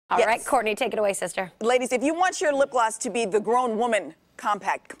All Yes. right, Courtney, take it away, sister. Ladies, if you want your lip gloss to be the grown woman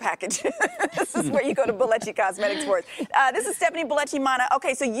compact package, this is where you go to Bellecci Cosmetics for it. This is Stephanie Bellecci-Mana.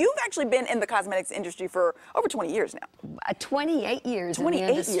 Okay, so you've actually been in the cosmetics industry for over 20 years now. 28 years 28 in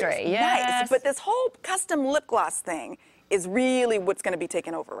the industry. years. Yes. Nice. But this whole custom lip gloss thing is really what's going to be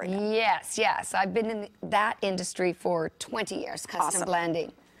taking over right now. Yes, yes. I've been in that industry for 20 years, custom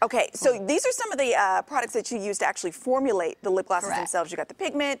blending. Okay, so these are some of the products that you use to actually formulate the lip glosses Correct. themselves. You've got the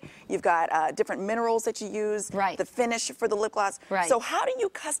pigment, you've got different minerals that you use, Right. the finish for the lip gloss. Right. So how do you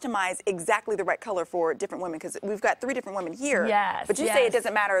customize exactly the right color for different women? Because we've got 3 different women here. Yes, But you say it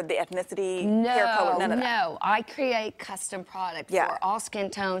doesn't matter the ethnicity, hair color, none of that. No, I create custom products Yeah. for all skin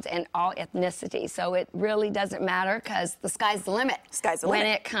tones and all ethnicities. So it really doesn't matter because the sky's the limit. Sky's the when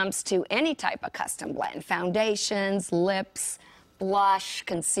limit. it comes to any type of custom blend, foundations, lips, blush,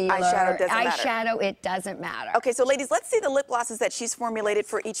 concealer, Eyeshadow doesn't matter. eyeshadow, it doesn't matter. Okay, so ladies, let's see the lip glosses that she's formulated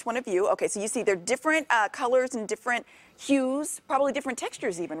for each one of you. Okay, so you see they're different colors and different hues, probably different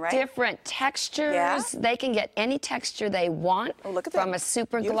textures even, right? Different textures. Yeah. They can get any texture they want. Oh, look at from that a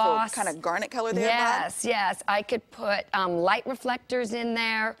super beautiful gloss. kind of garnet color there, Yes, yes. I could put light reflectors in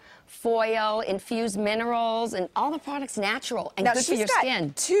there, foil, infused minerals, and all the products natural and Now, good for your she's got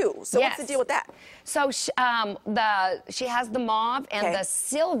skin. 2, so Yes. what's the deal with that? So she has the mauve, and Okay. the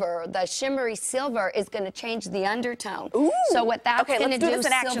silver, the shimmery silver, is going to change the undertone. Ooh. So what that's Okay, going to let's do do, this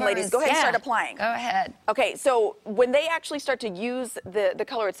in action, silver ladies. is- Go ahead and yeah. start applying. Go ahead. Okay, so when they actually start to use the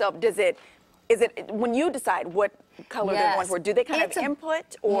color itself, is it when you decide what color they're going Yes. for, do they kind It's of a- input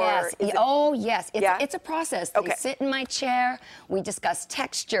or Yes. is it, Oh, yes. It's, Yeah? it's a process. Okay. They sit in my chair. We discuss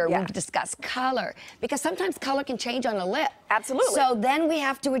texture. Yeah. We discuss color. Because sometimes color can change on a lip. Absolutely. So then we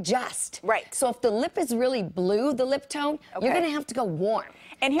have to adjust. Right. So if the lip is really blue, the lip tone, Okay. you're going to have to go warm.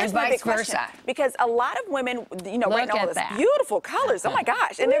 and here's my vice big question, versa. because a lot of women, you know, right Look now all at this that. beautiful colors. Oh my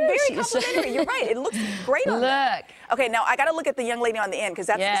gosh, and they're Woo, very she's- complimentary. You're right. It looks great on them. Look. Okay, now I got to look at the young lady on the end because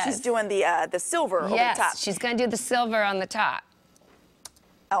that's Yes. she's doing the silver over the top. Yes, she's going to do the silver on the top.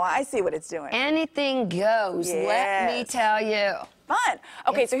 Oh, I see what it's doing. Anything goes, let me Yes. tell you. Fun.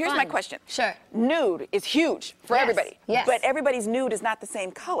 Okay, It's so here's my fun. question. Sure. Nude is huge for Yes, everybody. yes. But everybody's nude is not the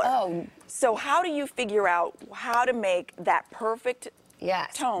same color. Oh. So how do you figure out how to make that perfect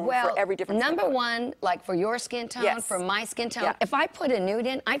Yes. tone well, for every different skin number color? one, like for your skin tone, Yes. for my skin tone, Yeah. if I put a nude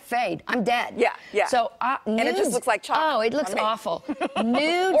in, I fade. I'm dead. Yeah, yeah. So And it just nudes- looks like chalk Oh, it on looks me. awful.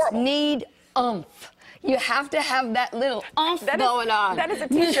 Nudes Horrible. need oomph. You have to have that little oomph going on. That is a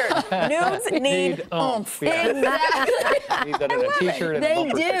t-shirt. Nudes need oomph. Exactly. Need that in a t-shirt and a They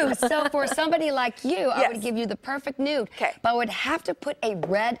bumper do. sticker. So for somebody like you, I Yes. would give you the perfect nude. Okay. But I would have to put a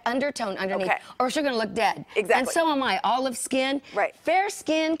red undertone underneath, Okay. or else you're going to look dead. Exactly. And so am I. Olive skin. Right. Fair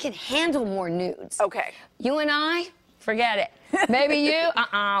skin can handle more nudes. Okay. You and I, forget it. Maybe you,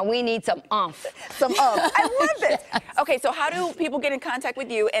 we need some oomph. Some I love this. Okay, so how do people get in contact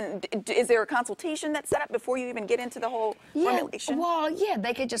with you? And is there a consultation that's set up before you even get into the whole formulation? Well, yeah,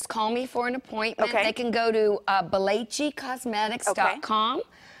 they could just call me for an appointment. Okay. They can go to BellecciCosmetics.com.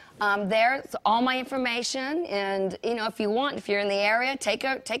 There's all my information, and you know, if you're in the area, take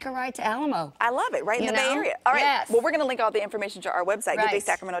a ride to Alamo. I love it, right in You the Bay know? Area. All right. Yes. Well, we're going to link all the information to our website, Right.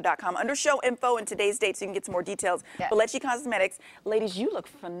 gooddaysacramento.com, under show info and today's date, so you can get some more details. Yes. Bellecci Cosmetics, ladies, you look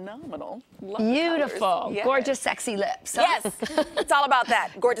phenomenal. Love the Beautiful, colors. Yes. gorgeous, sexy lips. huh? Yes, it's all about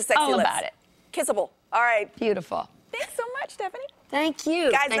that. Gorgeous, sexy All lips. about it. Kissable. All right. Beautiful. Thanks so much, Stephanie. Thank you.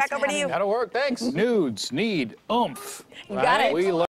 Guys, Thanks back for over to having you. me. That'll work. Thanks. Nudes need oomph. got it. We